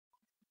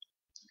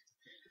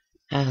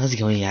Hi, how's it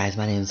going, guys?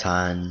 My name's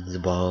Han, the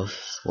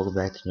boss. Welcome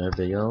back to another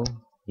video.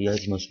 You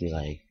guys must be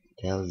like,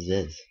 the hell is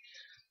this?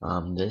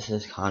 This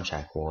is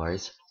Contract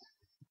Wars.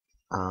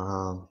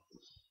 And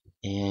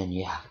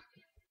yeah.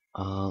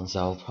 So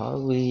I'll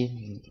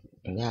probably,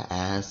 I'm gonna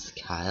ask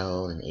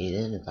Kyle and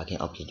Aiden if I can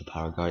update the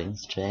Power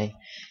Guardians today.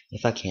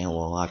 If I can't,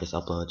 well, I'll just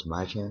upload it to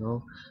my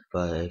channel.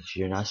 But if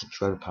you're not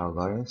subscribed to Power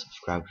Guardians,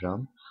 subscribe to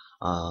them.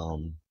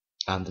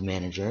 I'm the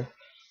manager.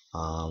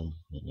 And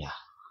yeah.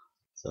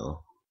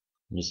 So,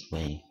 I'm just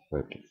waiting for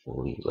it to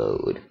fully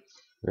load.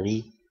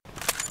 Ready?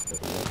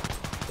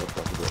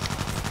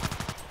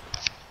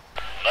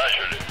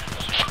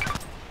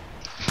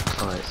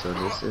 Alright, so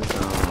this is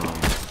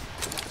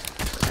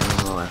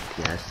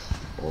MMOFPS,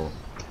 well,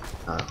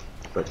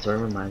 but sort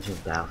of reminds me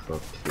of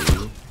Battlefield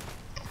 3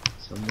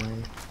 some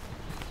way.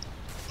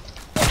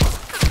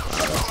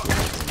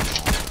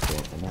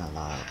 But not a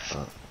lot,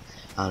 but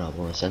I don't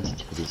know, well, the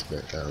sensitivity's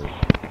good though.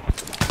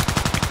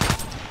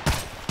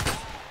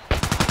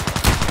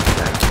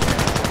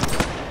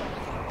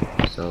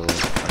 So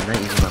I'm not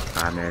using my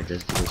primary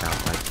just because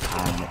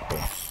I'm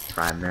like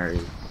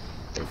primary.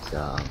 It's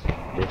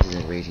this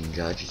isn't Raging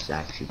Judge, it's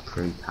actually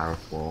pretty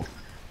powerful.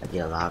 I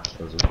get a lot of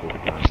kills with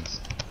big guns.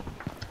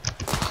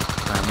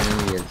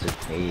 Primary is a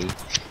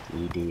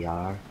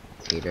KEDR,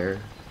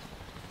 Cater.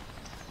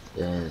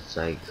 And it's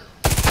like,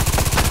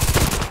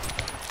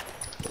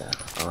 yeah,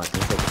 I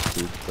think it's like a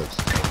 2 clips.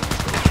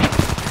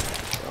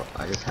 So I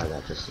just have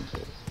that just in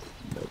case.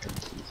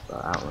 Emergencies, but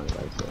I don't really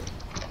like it.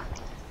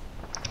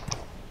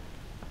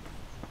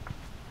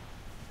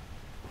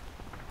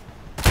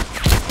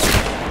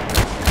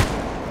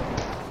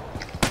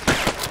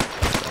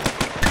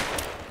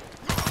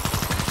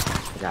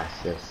 Got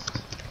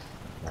assist.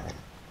 Right.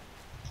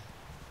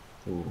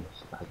 Ooh,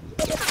 spiky.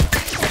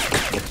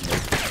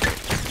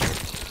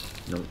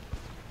 Nope.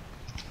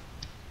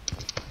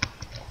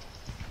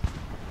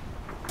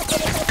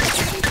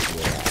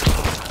 Yeah.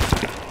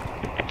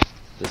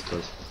 This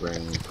goes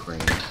frame,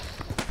 crane.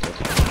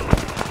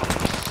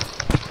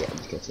 Yeah, I'm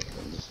just gonna take it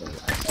from this one,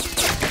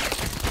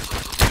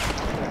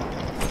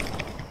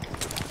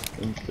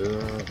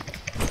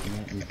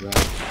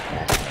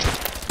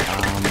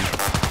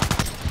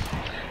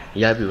 you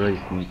gotta be really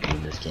sneaky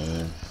in this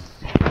game.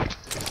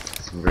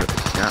 It's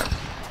not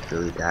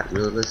really that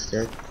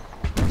realistic.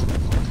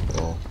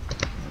 Well,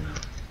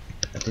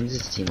 I think this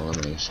is team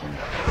elimination.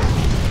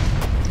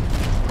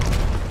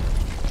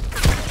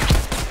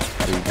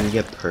 So you can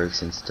get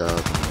perks and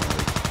stuff, and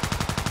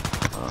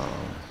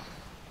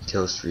like,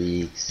 kill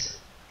streaks.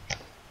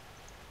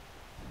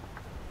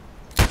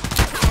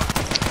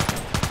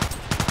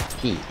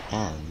 He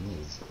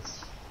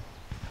uses.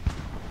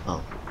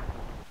 Oh.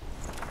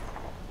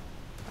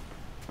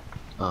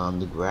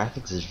 The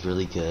graphics is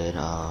really good.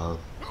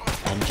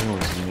 Engine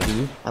was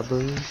Unity, I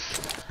believe,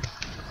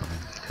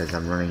 because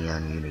I'm running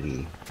on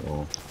Unity.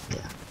 Well,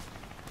 yeah.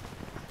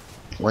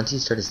 Once you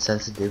start, the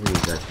sensitivity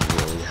is like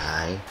really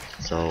high,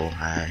 so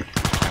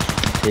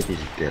sensitivity is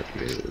a bit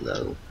really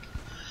low.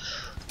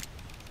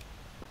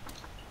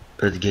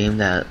 But the game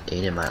that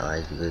Aiden might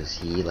like, because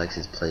he likes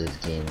to play his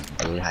game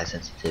with really high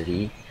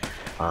sensitivity.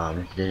 If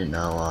you didn't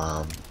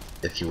know,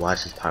 if you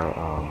watch his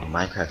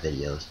Minecraft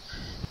videos,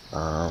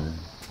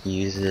 he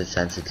uses his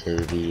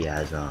sensitivity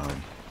as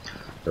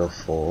the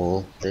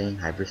full thing,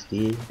 hyper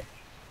speed,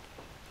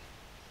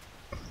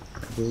 I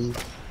believe.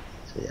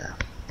 So yeah,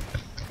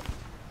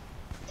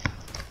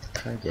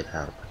 try to get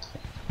help.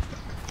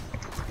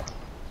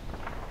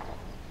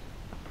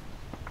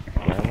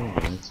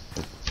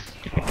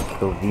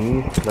 So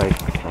these like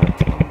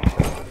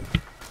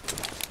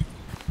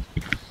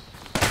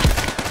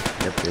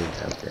upgrades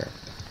out there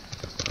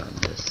on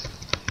this.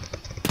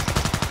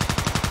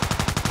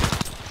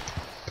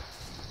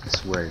 I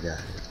swear to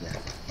God, yeah.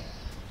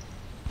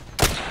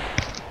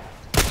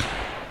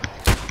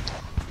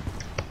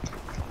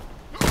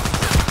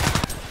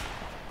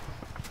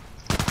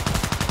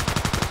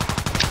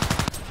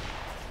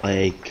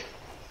 Like,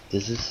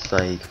 this is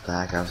like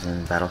back I was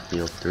in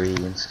Battlefield 3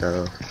 and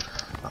stuff.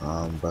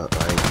 But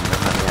like, you know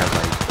how they have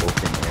like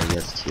open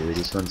areas too?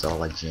 This one's all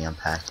like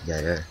jam-packed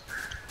together.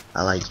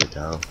 I like it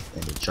though,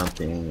 and the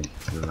jumping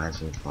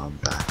reminds me from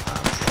Black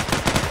Ops.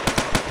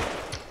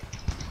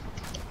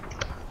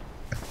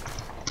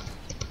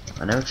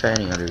 I never tried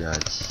any other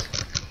guns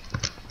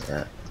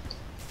yet,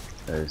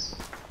 because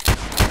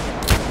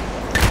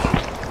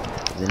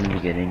in the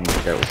beginning you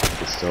start with a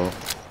pistol,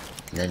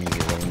 and then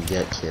when you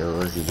get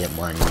kills, you get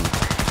money,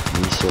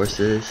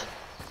 resources.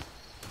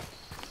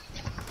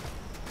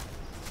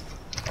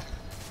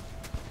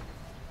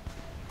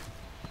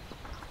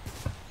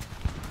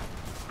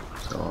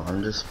 So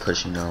I'm just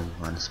pushing them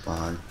on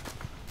spawn.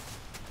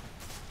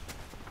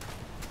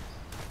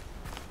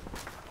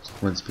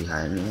 Someone's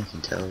behind me, I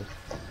can tell.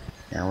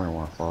 Now I don't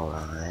want to fall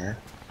out of there.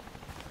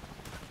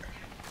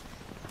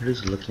 I'm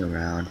just looking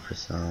around for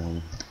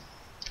some.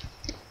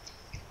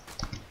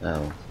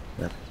 Oh,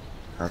 yep.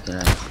 How can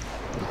I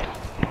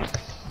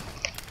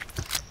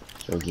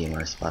show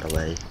gamer spot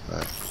away?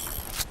 But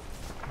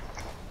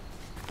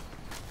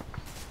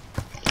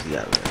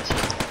Yeah, right.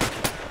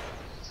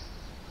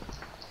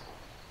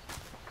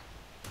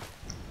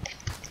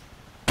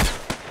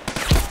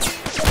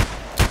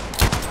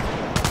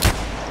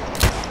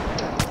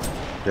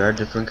 There are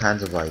different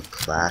kinds of like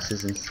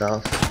classes and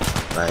stuff.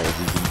 Like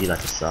you can be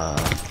like a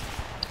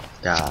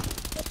scout.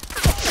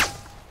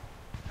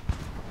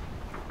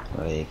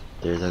 Like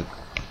there's a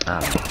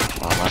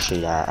I'll show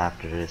you that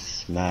after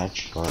this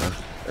match, or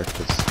if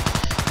it's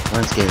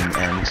once game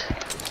ends.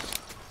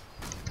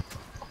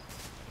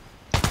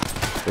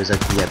 There's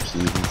like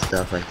VIPs and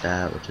stuff like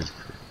that, which is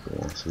pretty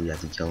cool. So you have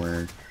to kill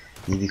them.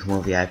 You become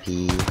a VIP,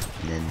 and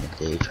then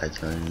they try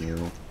killing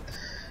you.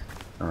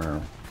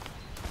 I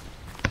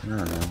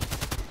don't know.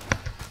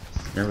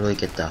 Never really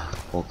get the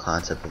whole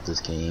concept of this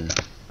game.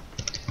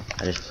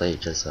 I just play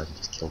it just so I can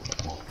just kill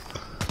people.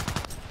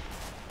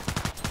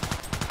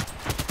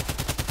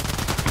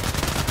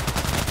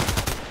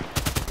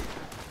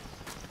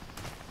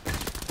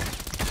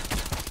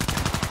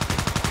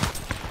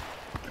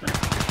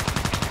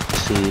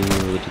 See,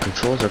 the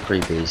controls are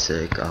pretty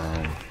basic.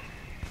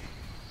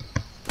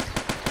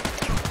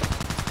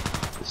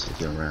 Just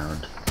looking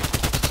around.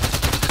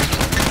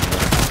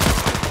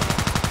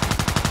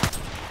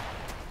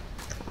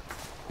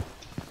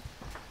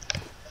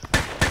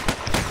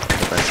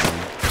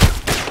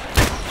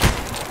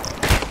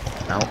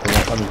 Now it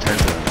won't let me turn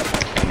to them.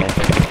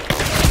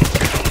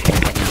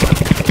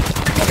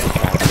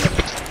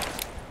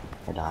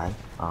 I died.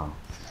 Oh,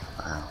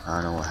 wow. I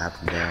don't know what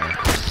happened there.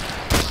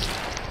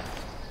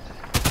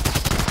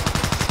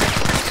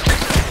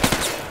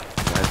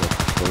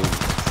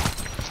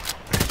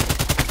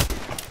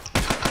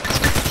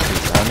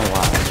 I don't know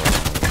why.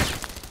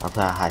 I'll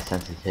put a high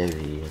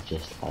sensitivity. It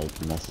just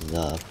like messes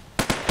up.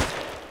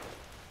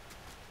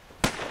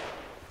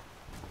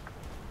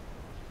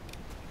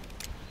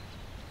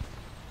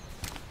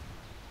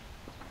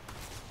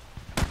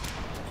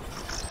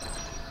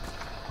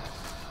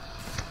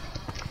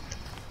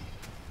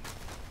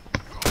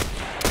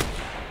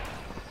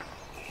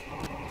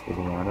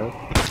 Getting out of.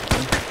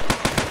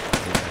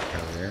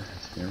 There.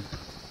 That's new.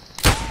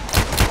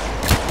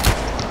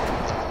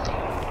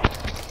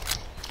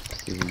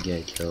 See if we can get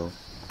a kill.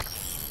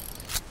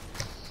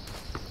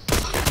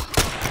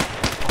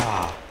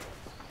 Ah,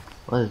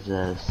 what is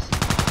this?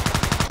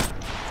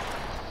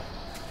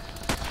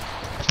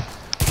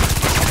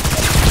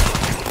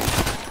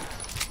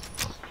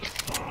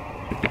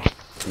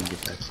 Let me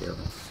get that kill.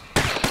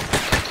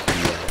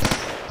 Yes.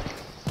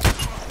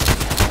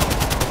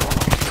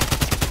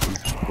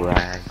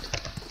 Bragged.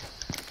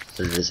 So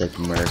there's like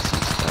mercy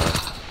stuff.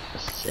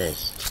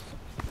 Assist.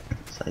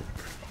 It's like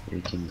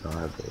freaking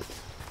garbage.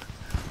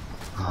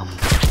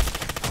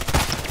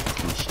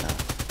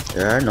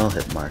 There are no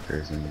hit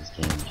markers in this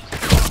game.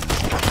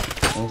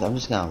 I'm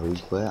just gonna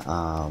rage quit.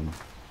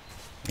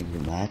 Maybe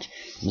the match.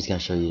 I'm just gonna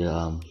show you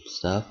the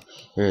stuff.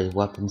 There's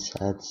weapon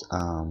sets.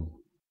 I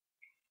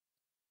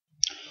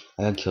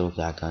got killed with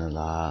that gun a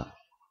lot.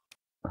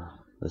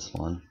 This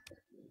one.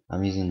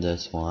 I'm using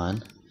this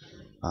one.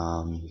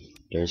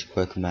 There's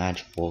quick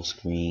match, full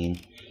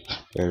screen.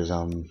 There's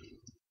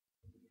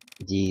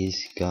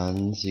these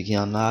guns you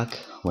can unlock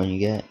when you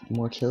get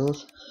more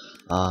kills.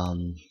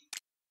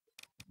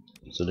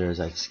 So there's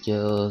like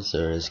skills,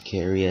 there's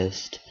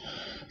carriest,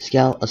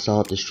 scout,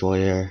 assault,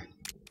 destroyer,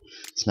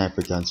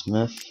 sniper,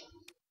 gunsmith.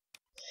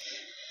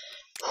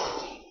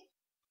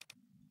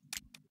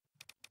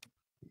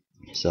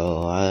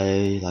 So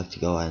I like to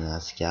go and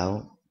ask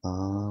scout. I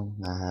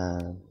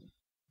have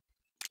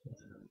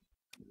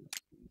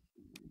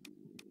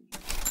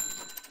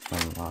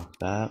unlock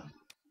that.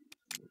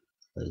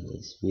 What is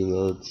this?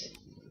 Reloads.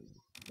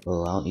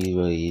 Well, I don't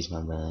really use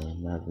my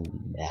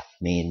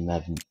main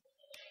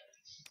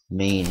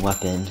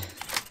weapon.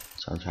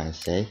 That's what I'm trying to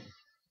say.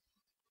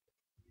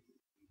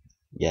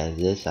 Yeah,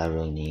 this I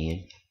really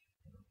need.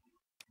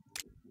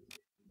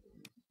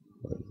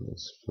 What is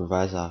this?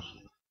 Provides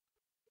option.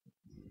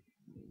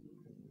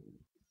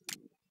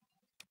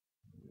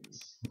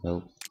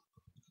 Nope.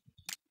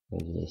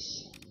 What is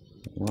this?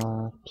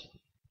 Unlocked.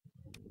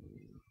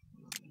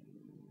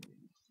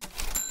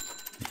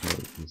 What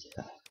is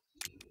that?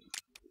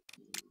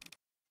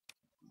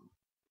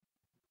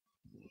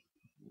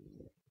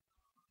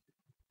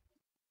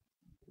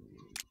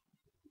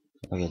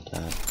 I'll get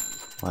that.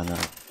 Why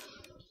not?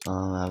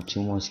 I have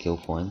 2 more skill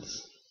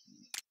points.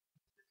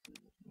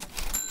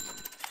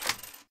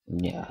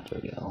 Yeah,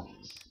 there we go.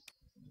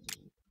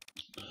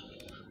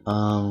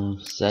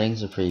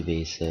 Settings are pretty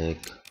basic.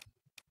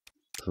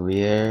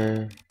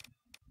 Career.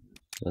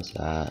 What's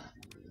that?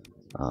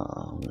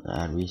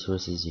 Add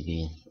resources.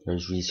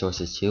 There's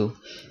resources too.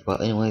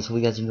 But anyways, hope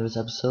you guys enjoyed this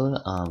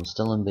episode.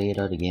 Still in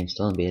beta. The game's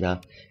still in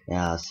beta. And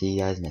I'll see you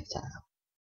guys next time.